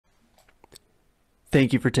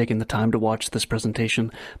Thank you for taking the time to watch this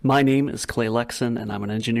presentation. My name is Clay Lexon, and I'm an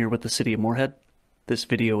engineer with the City of Moorhead. This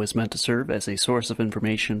video is meant to serve as a source of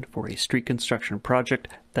information for a street construction project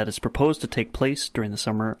that is proposed to take place during the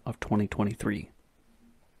summer of 2023.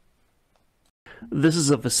 This is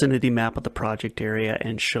a vicinity map of the project area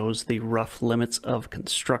and shows the rough limits of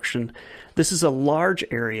construction. This is a large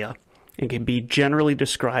area and can be generally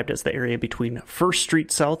described as the area between 1st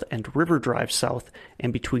Street South and River Drive South,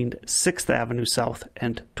 and between 6th Avenue South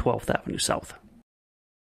and 12th Avenue South.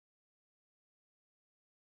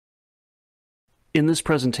 In this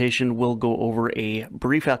presentation, we'll go over a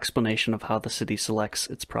brief explanation of how the city selects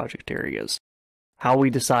its project areas, how we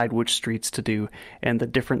decide which streets to do, and the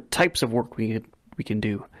different types of work we can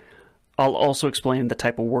do. I'll also explain the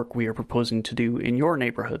type of work we are proposing to do in your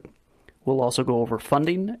neighborhood. We'll also go over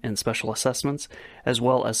funding and special assessments, as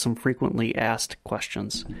well as some frequently asked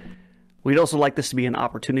questions. We'd also like this to be an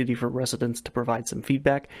opportunity for residents to provide some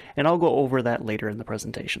feedback, and I'll go over that later in the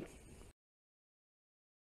presentation.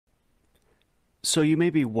 So you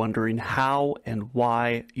may be wondering how and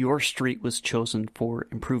why your street was chosen for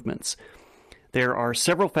improvements. There are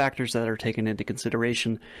several factors that are taken into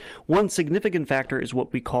consideration. One significant factor is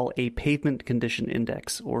what we call a pavement condition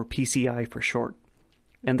index, or PCI for short.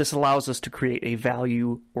 And this allows us to create a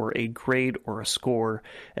value or a grade or a score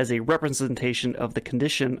as a representation of the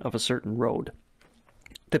condition of a certain road.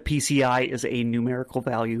 The PCI is a numerical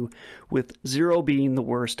value, with 0 being the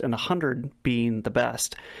worst and 100 being the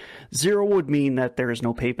best. 0 would mean that there is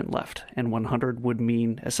no pavement left, and 100 would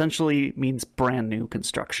essentially means brand new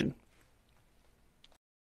construction.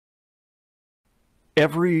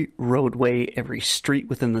 Every roadway, every street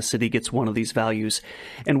within the city gets one of these values,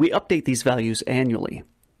 and we update these values annually.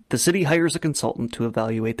 The city hires a consultant to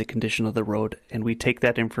evaluate the condition of the road, and we take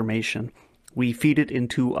that information. We feed it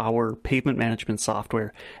into our pavement management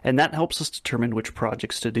software, and that helps us determine which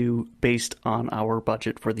projects to do based on our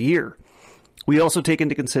budget for the year. We also take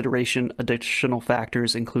into consideration additional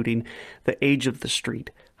factors, including the age of the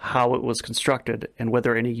street, how it was constructed, and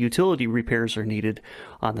whether any utility repairs are needed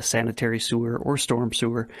on the sanitary sewer or storm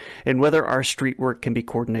sewer, and whether our street work can be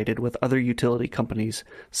coordinated with other utility companies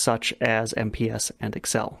such as MPS and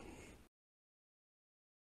Xcel.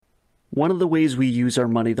 One of the ways we use our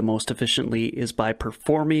money the most efficiently is by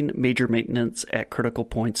performing major maintenance at critical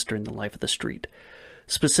points during the life of the street.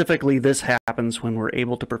 Specifically, this happens when we're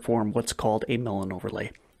able to perform what's called a mill and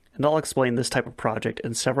overlay. And I'll explain this type of project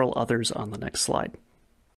and several others on the next slide.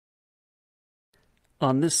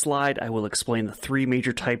 On this slide, I will explain the 3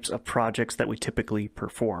 major types of projects that we typically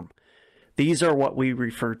perform. These are what we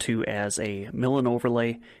refer to as a mill and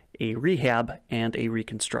overlay, a rehab, and a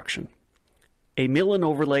reconstruction. A mill and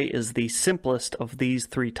overlay is the simplest of these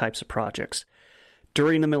 3 types of projects.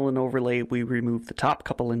 During the mill and overlay, we remove the top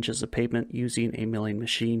couple inches of pavement using a milling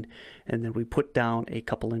machine, and then we put down a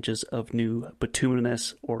couple inches of new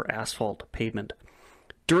bituminous or asphalt pavement.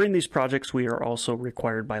 During these projects, we are also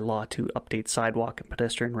required by law to update sidewalk and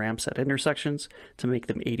pedestrian ramps at intersections to make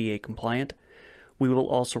them ADA compliant. We will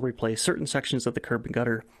also replace certain sections of the curb and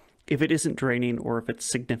gutter if it isn't draining or if it's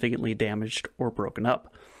significantly damaged or broken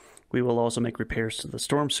up. We will also make repairs to the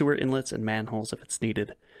storm sewer inlets and manholes if it's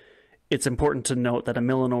needed. It's important to note that a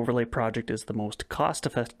mill and overlay project is the most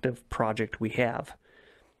cost-effective project we have.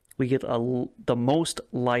 We get the most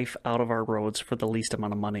life out of our roads for the least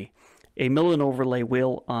amount of money. A mill and overlay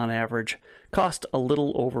will, on average, cost a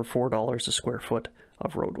little over $4 a square foot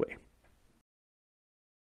of roadway.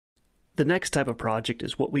 The next type of project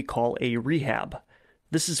is what we call a rehab.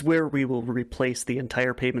 This is where we will replace the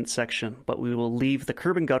entire pavement section, but we will leave the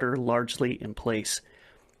curb and gutter largely in place.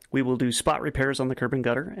 We will do spot repairs on the curb and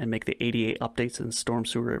gutter and make the ADA updates and storm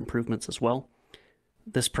sewer improvements as well.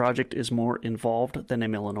 This project is more involved than a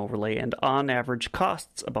mill and overlay, and on average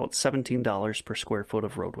costs about $17 per square foot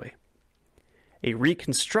of roadway. A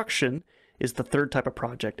reconstruction is the 3rd type of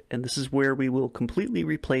project, and this is where we will completely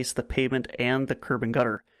replace the pavement and the curb and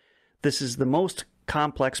gutter. This is the most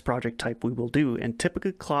complex project type we will do, and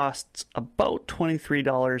typically costs about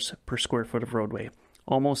 $23 per square foot of roadway,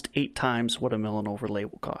 almost 8 times what a mill and overlay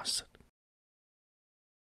will cost.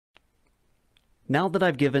 Now that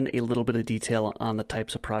I've given a little bit of detail on the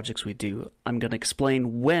types of projects we do, I'm going to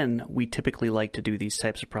explain when we typically like to do these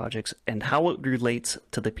types of projects and how it relates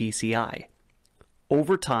to the PCI.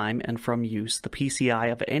 Over time and from use, the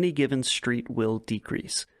PCI of any given street will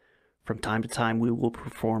decrease. From time to time, we will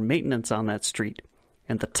perform maintenance on that street,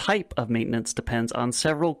 and the type of maintenance depends on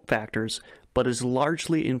several factors, but is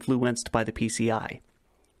largely influenced by the PCI.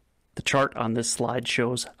 The chart on this slide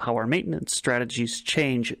shows how our maintenance strategies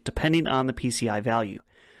change depending on the PCI value.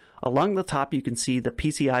 Along the top, you can see the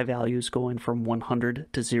PCI values going from 100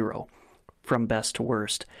 to 0, from best to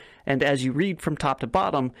worst. And as you read from top to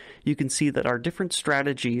bottom, you can see that our different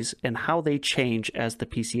strategies and how they change as the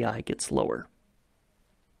PCI gets lower.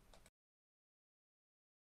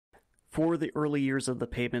 For the early years of the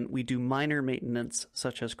pavement, we do minor maintenance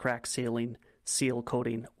such as crack sealing, seal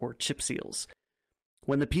coating, or chip seals.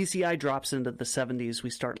 When the PCI drops into the 70s, we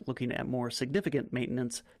start looking at more significant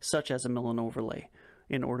maintenance such as a mill and overlay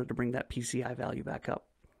in order to bring that PCI value back up.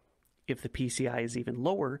 If the PCI is even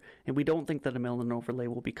lower and we don't think that a mill and overlay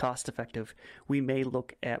will be cost effective, we may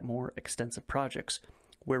look at more extensive projects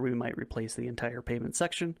where we might replace the entire pavement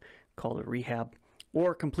section, called a rehab,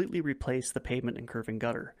 or completely replace the pavement and curving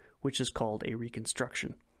gutter, which is called a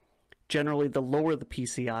reconstruction. Generally, the lower the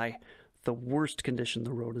PCI, the worse condition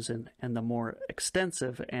the road is in, and the more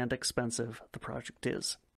extensive and expensive the project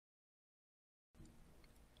is.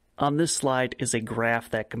 On this slide is a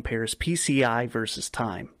graph that compares PCI versus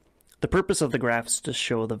time. The purpose of the graph is to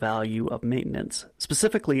show the value of maintenance,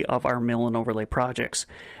 specifically of our mill and overlay projects.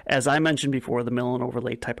 As I mentioned before, the mill and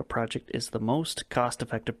overlay type of project is the most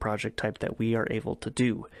cost-effective project type that we are able to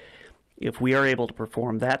do. If we are able to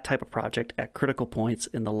perform that type of project at critical points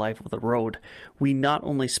in the life of the road, we not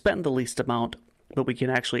only spend the least amount, but we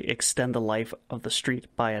can actually extend the life of the street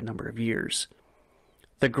by a number of years.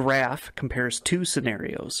 The graph compares two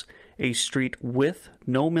scenarios, a street with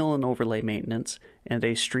no mill and overlay maintenance and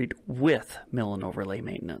a street with mill and overlay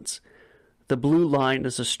maintenance. The blue line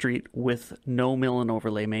is a street with no mill and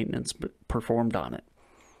overlay maintenance performed on it.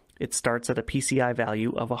 It starts at a PCI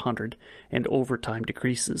value of 100 and over time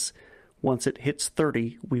decreases. Once it hits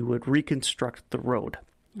 30, we would reconstruct the road,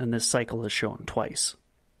 and this cycle is shown twice.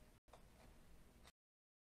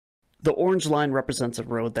 The orange line represents a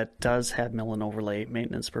road that does have mill and overlay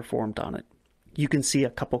maintenance performed on it. You can see a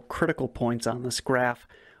couple critical points on this graph.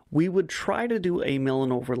 We would try to do a mill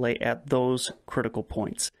and overlay at those critical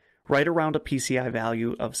points, right around a PCI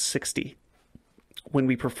value of 60. When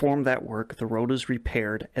we perform that work, the road is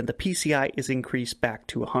repaired and the PCI is increased back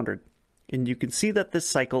to 100. And you can see that this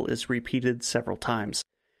cycle is repeated several times.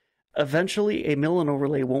 Eventually, a mill and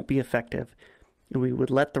overlay won't be effective, and we would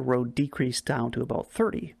let the road decrease down to about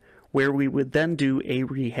 30, where we would then do a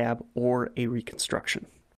rehab or a reconstruction.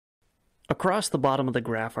 Across the bottom of the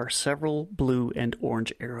graph are several blue and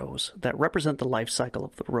orange arrows that represent the life cycle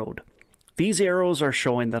of the road. These arrows are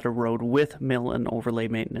showing that a road with mill and overlay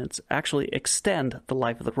maintenance actually extend the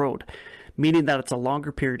life of the road, meaning that it's a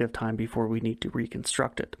longer period of time before we need to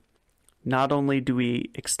reconstruct it. Not only do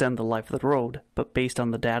we extend the life of the road, but based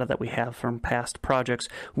on the data that we have from past projects,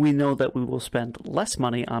 we know that we will spend less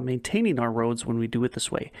money on maintaining our roads when we do it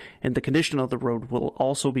this way, and the condition of the road will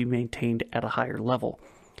also be maintained at a higher level.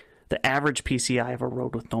 The average PCI of a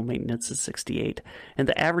road with no maintenance is 68, and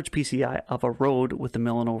the average PCI of a road with the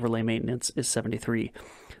mill and overlay maintenance is 73.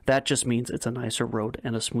 That just means it's a nicer road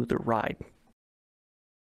and a smoother ride.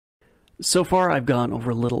 So far, I've gone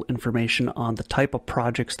over a little information on the type of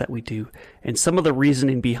projects that we do and some of the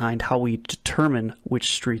reasoning behind how we determine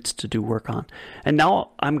which streets to do work on. And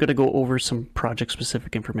now I'm going to go over some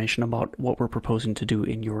project-specific information about what we're proposing to do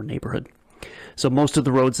in your neighborhood. So most of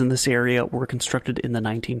the roads in this area were constructed in the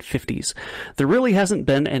 1950s. There really hasn't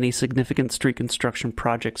been any significant street construction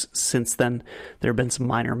projects since then. There have been some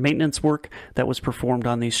minor maintenance work that was performed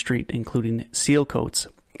on these streets, including seal coats,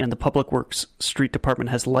 and the Public Works Street Department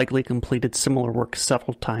has likely completed similar work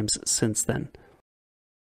several times since then.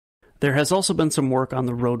 There has also been some work on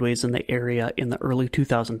the roadways in the area in the early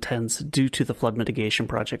 2010s due to the flood mitigation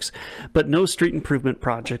projects, but no street improvement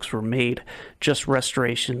projects were made, just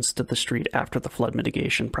restorations to the street after the flood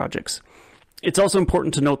mitigation projects. It's also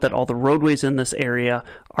important to note that all the roadways in this area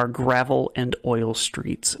are gravel and oil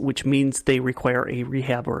streets, which means they require a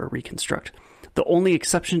rehab or a reconstruct. The only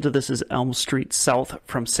exception to this is Elm Street South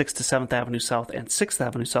from 6th to 7th Avenue South and 6th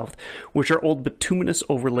Avenue South, which are old bituminous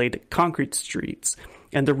overlaid concrete streets.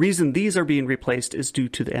 And the reason these are being replaced is due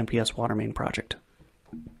to the MPS water main project.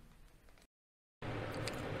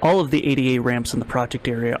 All of the ADA ramps in the project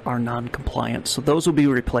area are non-compliant, so those will be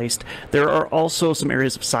replaced. There are also some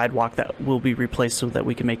areas of sidewalk that will be replaced so that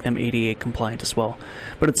we can make them ADA compliant as well.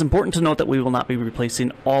 But it's important to note that we will not be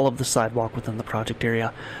replacing all of the sidewalk within the project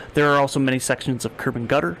area. There are also many sections of curb and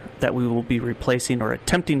gutter that we will be replacing or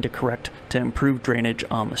attempting to correct to improve drainage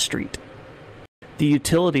on the street. The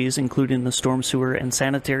utilities, including the storm sewer and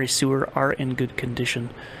sanitary sewer, are in good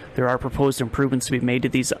condition. There are proposed improvements to be made to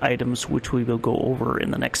these items, which we will go over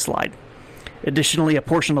in the next slide. Additionally, a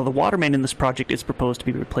portion of the water main in this project is proposed to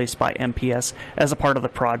be replaced by MPS as a part of the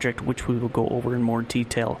project, which we will go over in more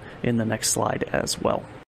detail in the next slide as well.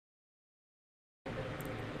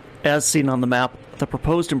 As seen on the map, the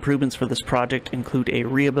proposed improvements for this project include a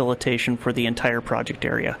rehabilitation for the entire project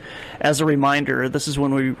area. As a reminder, this is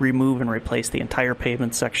when we remove and replace the entire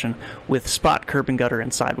pavement section with spot curb and gutter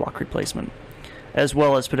and sidewalk replacement, as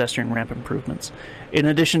well as pedestrian ramp improvements. In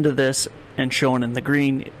addition to this, and shown in the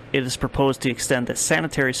green, it is proposed to extend the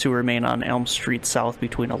sanitary sewer main on Elm Street South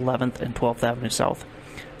between 11th and 12th Avenue South.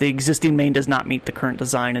 The existing main does not meet the current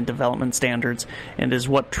design and development standards and is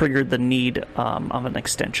what triggered the need of an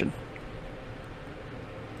extension.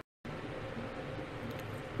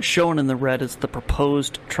 Shown in the red is the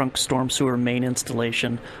proposed trunk storm sewer main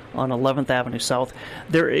installation on 11th Avenue South.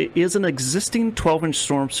 There is an existing 12-inch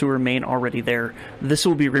storm sewer main already there. This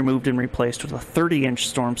will be removed and replaced with a 30-inch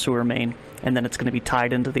storm sewer main, and then it's going to be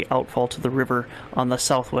tied into the outfall to the river on the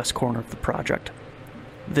southwest corner of the project.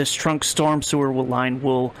 This trunk storm sewer line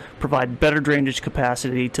will provide better drainage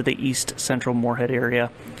capacity to the east central Moorhead area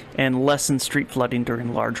and lessen street flooding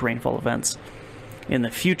during large rainfall events. In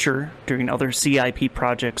the future, during other CIP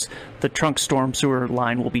projects, the trunk storm sewer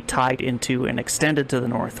line will be tied into and extended to the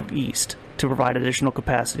northeast to provide additional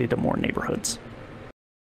capacity to more neighborhoods.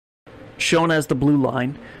 Shown as the blue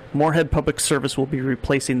line, Moorhead Public Service will be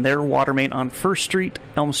replacing their water main on 1st Street,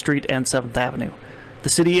 Elm Street, and 7th Avenue. The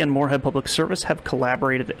city and Moorhead Public Service have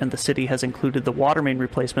collaborated, and the city has included the water main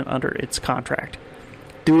replacement under its contract.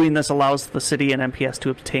 Doing this allows the city and MPS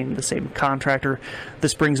to obtain the same contractor.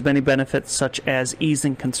 This brings many benefits such as ease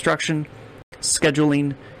in construction,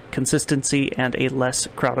 scheduling, consistency, and a less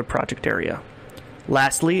crowded project area.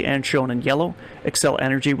 Lastly, and shown in yellow, Xcel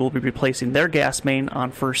Energy will be replacing their gas main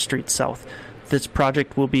on 1st Street South. This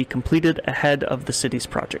project will be completed ahead of the city's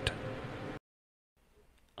project.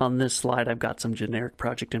 On this slide, I've got some generic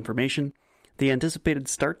project information. The anticipated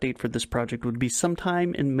start date for this project would be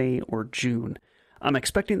sometime in May or June. I'm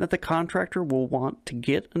expecting that the contractor will want to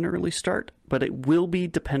get an early start, but it will be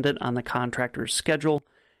dependent on the contractor's schedule,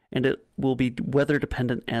 and it will be weather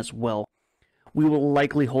dependent as well. We will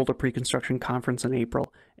likely hold a pre-construction conference in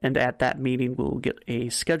April, and at that meeting we'll get a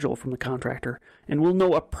schedule from the contractor, and we'll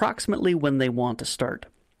know approximately when they want to start.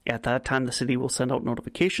 At that time, the city will send out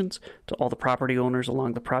notifications to all the property owners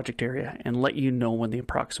along the project area and let you know when the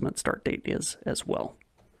approximate start date is as well.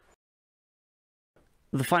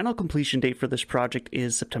 The final completion date for this project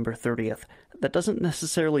is September 30th. That doesn't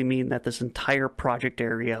necessarily mean that this entire project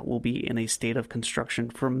area will be in a state of construction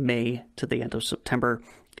from May to the end of September.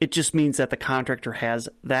 It just means that the contractor has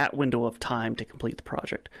that window of time to complete the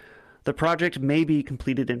project. The project may be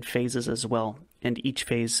completed in phases as well, and each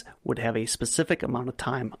phase would have a specific amount of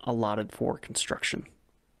time allotted for construction.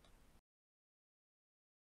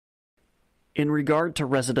 In regard to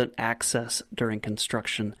resident access during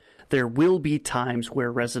construction, there will be times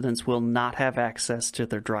where residents will not have access to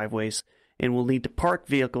their driveways and will need to park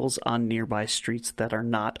vehicles on nearby streets that are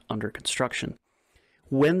not under construction.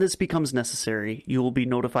 When this becomes necessary, you will be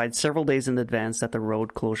notified several days in advance that the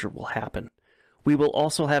road closure will happen. We will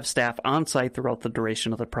also have staff on site throughout the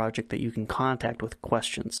duration of the project that you can contact with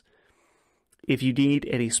questions. If you need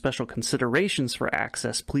any special considerations for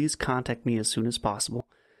access, please contact me as soon as possible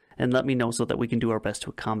and let me know so that we can do our best to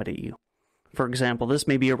accommodate you. For example, this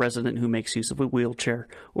may be a resident who makes use of a wheelchair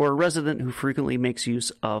or a resident who frequently makes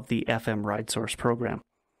use of the FM Ride Source program.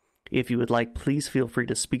 If you would like, please feel free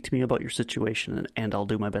to speak to me about your situation and I'll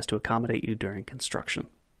do my best to accommodate you during construction.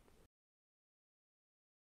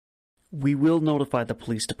 We will notify the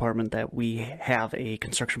police department that we have a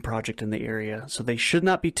construction project in the area, so they should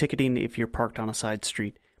not be ticketing if you're parked on a side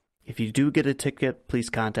street. If you do get a ticket, please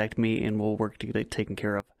contact me and we'll work to get it taken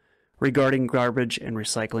care of. Regarding garbage and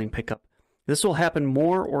recycling pickup, this will happen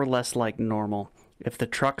more or less like normal. If the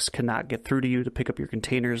trucks cannot get through to you to pick up your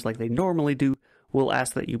containers like they normally do, we'll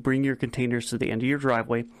ask that you bring your containers to the end of your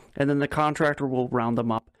driveway, and then the contractor will round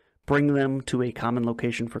them up, bring them to a common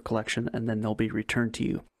location for collection, and then they'll be returned to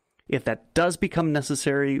you. If that does become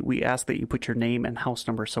necessary, we ask that you put your name and house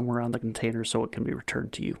number somewhere on the container so it can be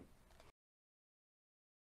returned to you.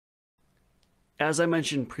 As I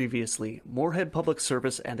mentioned previously, Moorhead Public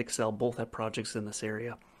Service and Xcel both have projects in this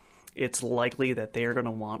area. It's likely that they are going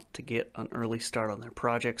to want to get an early start on their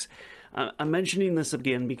projects. I'm mentioning this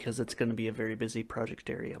again because it's going to be a very busy project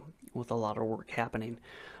area with a lot of work happening.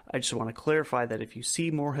 I just want to clarify that if you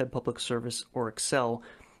see Moorhead Public Service or Xcel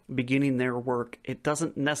beginning their work, it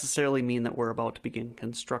doesn't necessarily mean that we're about to begin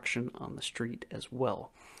construction on the street as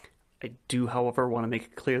well. I do, however, want to make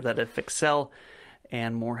it clear that if Xcel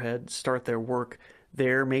and Moorhead start their work,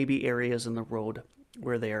 there may be areas in the road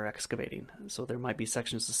where they are excavating. So there might be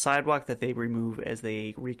sections of sidewalk that they remove as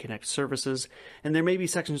they reconnect services, and there may be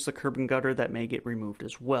sections of curb and gutter that may get removed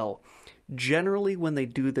as well. Generally, when they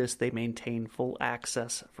do this, they maintain full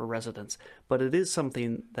access for residents, but it is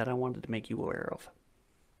something that I wanted to make you aware of.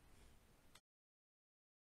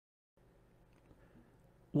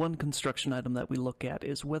 One construction item that we look at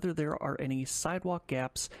is whether there are any sidewalk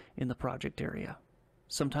gaps in the project area.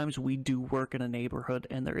 Sometimes we do work in a neighborhood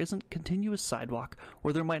and there isn't continuous sidewalk,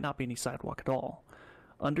 or there might not be any sidewalk at all.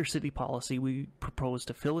 Under city policy, we propose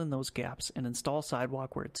to fill in those gaps and install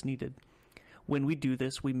sidewalk where it's needed. When we do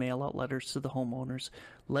this, we mail out letters to the homeowners,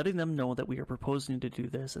 letting them know that we are proposing to do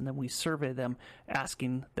this, and then we survey them,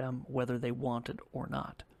 asking them whether they want it or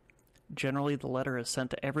not. Generally, the letter is sent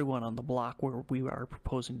to everyone on the block where we are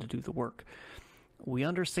proposing to do the work. We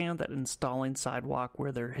understand that installing sidewalk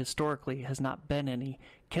where there historically has not been any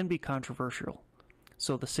can be controversial.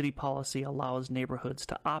 So the city policy allows neighborhoods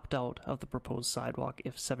to opt out of the proposed sidewalk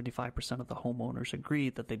if 75% of the homeowners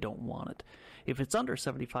agree that they don't want it. If it's under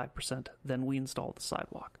 75%, then we install the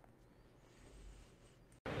sidewalk.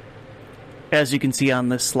 As you can see on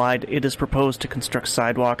this slide, it is proposed to construct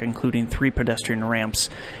sidewalk including 3 pedestrian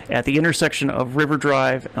ramps at the intersection of River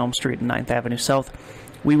Drive, Elm Street, and 9th Avenue South.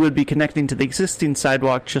 We would be connecting to the existing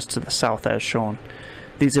sidewalk just to the south as shown.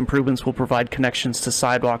 These improvements will provide connections to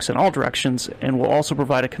sidewalks in all directions and will also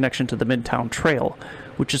provide a connection to the Midtown Trail,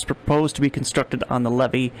 which is proposed to be constructed on the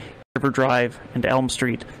levee, River Drive, and Elm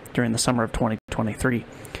Street during the summer of 2023.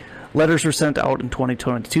 Letters were sent out in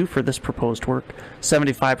 2022 for this proposed work.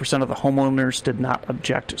 75% of the homeowners did not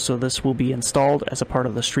object, so this will be installed as a part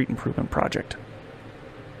of the street improvement project.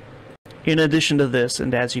 In addition to this,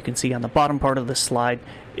 and as you can see on the bottom part of this slide,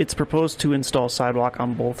 it's proposed to install sidewalk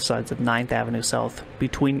on both sides of 9th Avenue South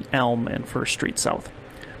between Elm and 1st Street South.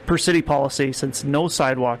 Per city policy, since no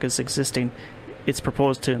sidewalk is existing, it's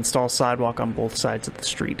proposed to install sidewalk on both sides of the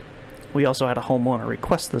street. We also had a homeowner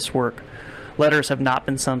request this work. Letters have not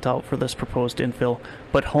been sent out for this proposed infill,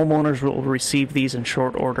 but homeowners will receive these in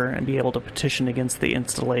short order and be able to petition against the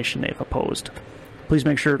installation they've opposed. Please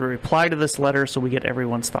make sure to reply to this letter so we get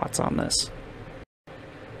everyone's thoughts on this.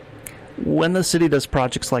 When the city does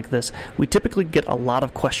projects like this, we typically get a lot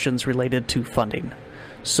of questions related to funding.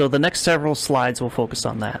 So the next several slides will focus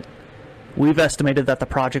on that. We've estimated that the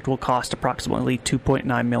project will cost approximately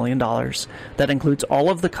 $2.9 million. That includes all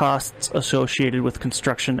of the costs associated with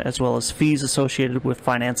construction as well as fees associated with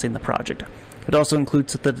financing the project. It also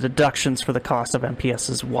includes the deductions for the cost of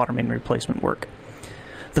MPS's water main replacement work.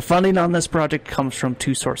 The funding on this project comes from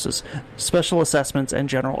 2 sources: special assessments and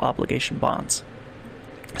general obligation bonds.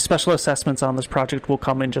 Special assessments on this project will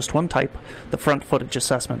come in just one type, the front footage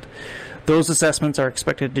assessment. Those assessments are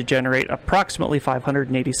expected to generate approximately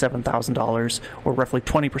 $587,000, or roughly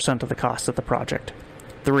 20% of the cost of the project.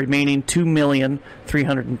 The remaining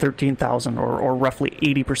 $2,313,000, or roughly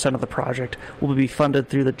 80% of the project, will be funded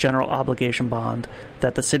through the general obligation bond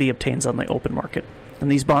that the city obtains on the open market. And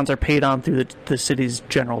these bonds are paid on through the city's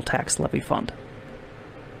general tax levy fund.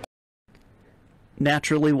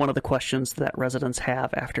 Naturally, one of the questions that residents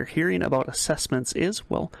have after hearing about assessments is,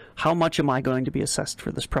 well, how much am I going to be assessed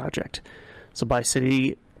for this project? So by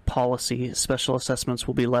city policy, special assessments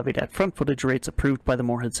will be levied at front footage rates approved by the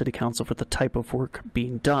Moorhead City Council for the type of work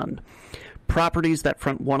being done. Properties that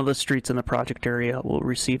front one of the streets in the project area will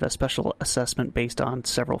receive a special assessment based on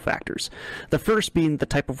several factors. The first being the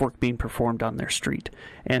type of work being performed on their street,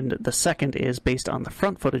 and the second is based on the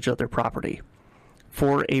front footage of their property.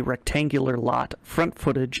 For a rectangular lot, front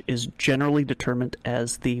footage is generally determined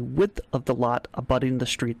as the width of the lot abutting the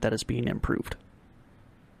street that is being improved.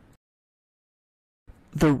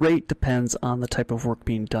 The rate depends on the type of work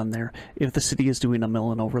being done there. If the city is doing a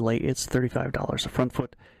mill and overlay, it's $35 a front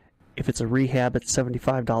foot. If it's a rehab, it's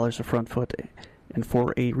 $75 a front foot. And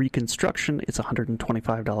for a reconstruction, it's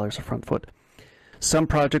 $125 a front foot. Some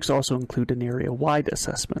projects also include an area-wide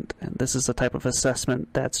assessment, and this is a type of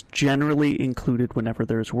assessment that's generally included whenever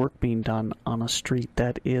there's work being done on a street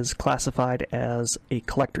that is classified as a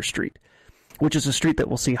collector street, which is a street that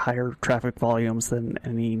will see higher traffic volumes than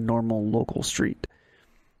any normal local street.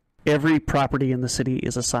 Every property in the city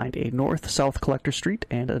is assigned a north-south collector street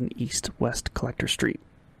and an east-west collector street.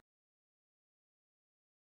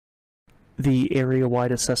 The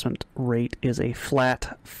area-wide assessment rate is a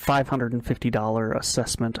flat $550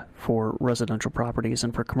 assessment for residential properties,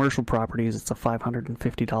 and for commercial properties it's a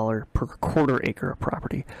 $550 per quarter acre of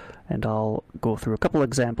property. And I'll go through a couple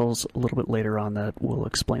examples a little bit later on that will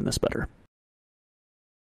explain this better.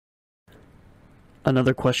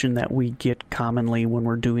 Another question that we get commonly when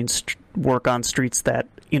we're doing work on streets that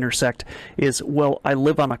intersect is, well, I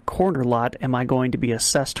live on a corner lot. Am I going to be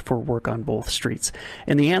assessed for work on both streets?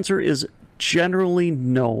 And the answer is generally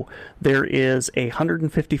no. There is a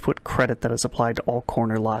 150-foot credit that is applied to all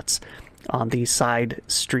corner lots on the side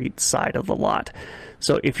street side of the lot.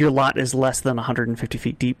 So if your lot is less than 150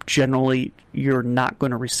 feet deep, generally you're not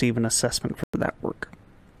going to receive an assessment for that work.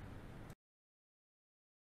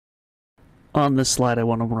 On this slide, I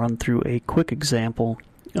want to run through a quick example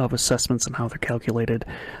of assessments and how they're calculated.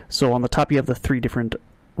 So on the top, you have the three different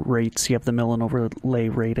rates. You have the mill and overlay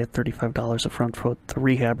rate at $35 a front foot, the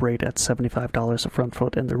rehab rate at $75 a front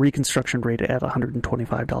foot, and the reconstruction rate at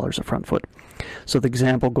 $125 a front foot. So the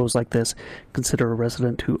example goes like this. Consider a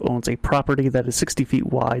resident who owns a property that is 60 feet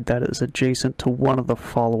wide that is adjacent to one of the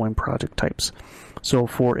following project types. So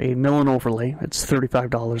for a mill and overlay, it's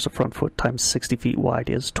 $35 a front foot times 60 feet wide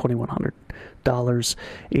is $2,100.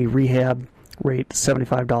 A rehab rate,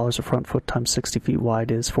 $75 a front foot times 60 feet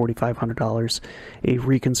wide is $4,500. A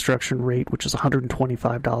reconstruction rate, which is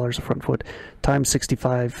 $125 a front foot times 60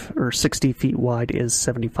 feet wide is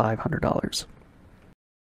 $7,500.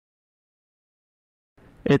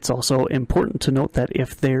 It's also important to note that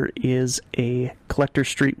if there is a collector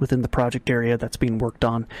street within the project area that's being worked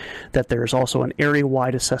on, that there's also an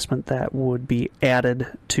area-wide assessment that would be added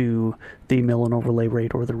to the mill and overlay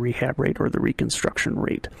rate or the rehab rate or the reconstruction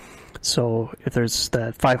rate. So if there's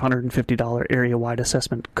that $550 area-wide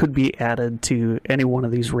assessment could be added to any one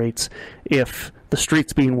of these rates if the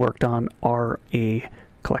streets being worked on are a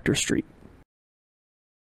collector street.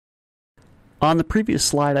 On the previous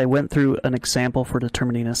slide, I went through an example for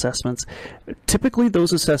determining assessments. Typically,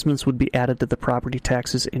 those assessments would be added to the property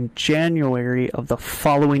taxes in January of the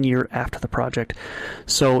following year after the project.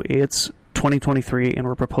 So it's 2023, and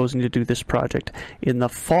we're proposing to do this project. In the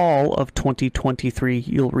fall of 2023,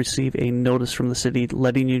 you'll receive a notice from the city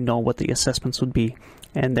letting you know what the assessments would be.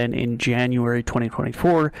 And then in January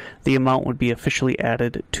 2024, the amount would be officially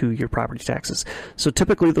added to your property taxes. So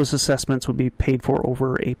typically those assessments would be paid for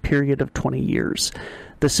over a period of 20 years.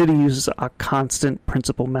 The city uses a constant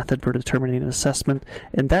principal method for determining an assessment,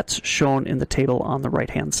 and that's shown in the table on the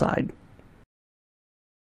right-hand side.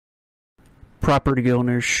 Property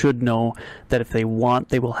owners should know that if they want,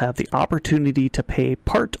 they will have the opportunity to pay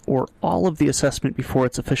part or all of the assessment before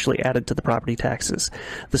it's officially added to the property taxes.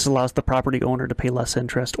 This allows the property owner to pay less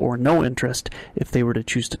interest or no interest if they were to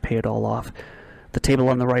choose to pay it all off. The table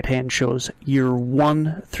on the right hand shows year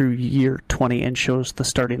 1 through year 20 and shows the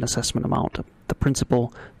starting assessment amount, the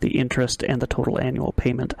principal, the interest, and the total annual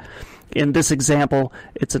payment. In this example,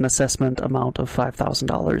 it's an assessment amount of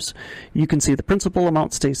 $5,000. You can see the principal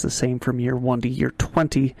amount stays the same from year 1 to year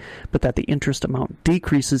 20, but that the interest amount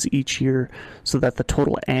decreases each year so that the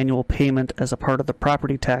total annual payment as a part of the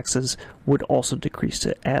property taxes would also decrease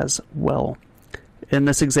as well. In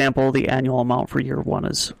this example, the annual amount for year 1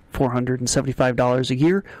 is $475 a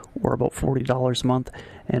year, or about $40 a month,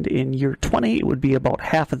 and in year 20 it would be about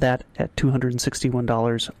half of that at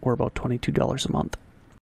 $261, or about $22 a month.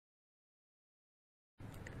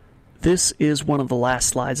 This is one of the last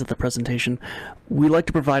slides of the presentation. We like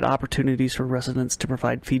to provide opportunities for residents to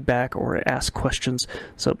provide feedback or ask questions,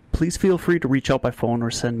 so please feel free to reach out by phone or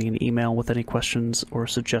send me an email with any questions or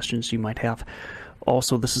suggestions you might have.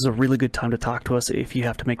 Also, this is a really good time to talk to us if you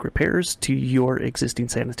have to make repairs to your existing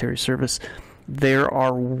sanitary service. There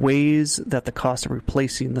are ways that the cost of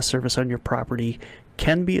replacing the service on your property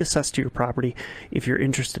can be assessed to your property. If you're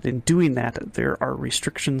interested in doing that, there are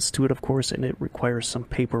restrictions to it, of course, and it requires some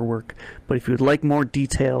paperwork. But if you'd like more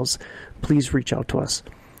details, please reach out to us.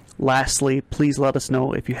 Lastly, please let us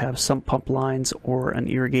know if you have sump pump lines or an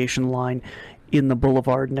irrigation line in the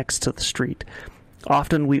boulevard next to the street.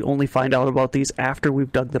 Often we only find out about these after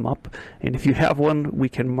we've dug them up, and if you have one, we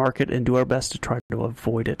can mark it and do our best to try to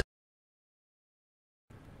avoid it.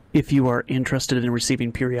 If you are interested in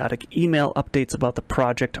receiving periodic email updates about the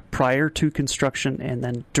project prior to construction and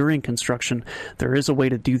then during construction, there is a way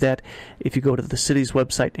to do that. If you go to the city's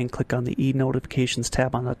website and click on the e-notifications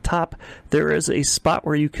tab on the top, there is a spot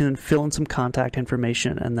where you can fill in some contact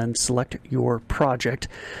information and then select your project.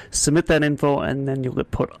 Submit that info and then you'll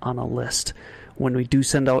get put on a list. When we do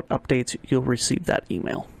send out updates, you'll receive that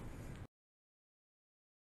email.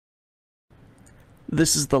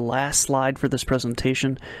 This is the last slide for this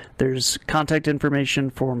presentation. There's contact information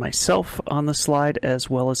for myself on the slide, as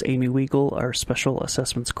well as Amy Weigel, our Special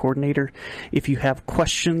Assessments Coordinator. If you have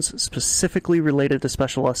questions specifically related to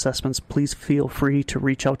special assessments, please feel free to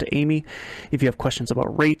reach out to Amy. If you have questions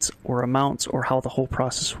about rates or amounts or how the whole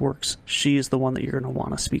process works, she is the one that you're going to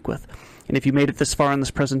want to speak with. And if you made it this far in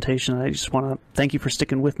this presentation, I just want to thank you for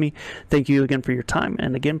sticking with me. Thank you again for your time.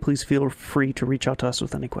 And again, please feel free to reach out to us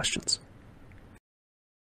with any questions.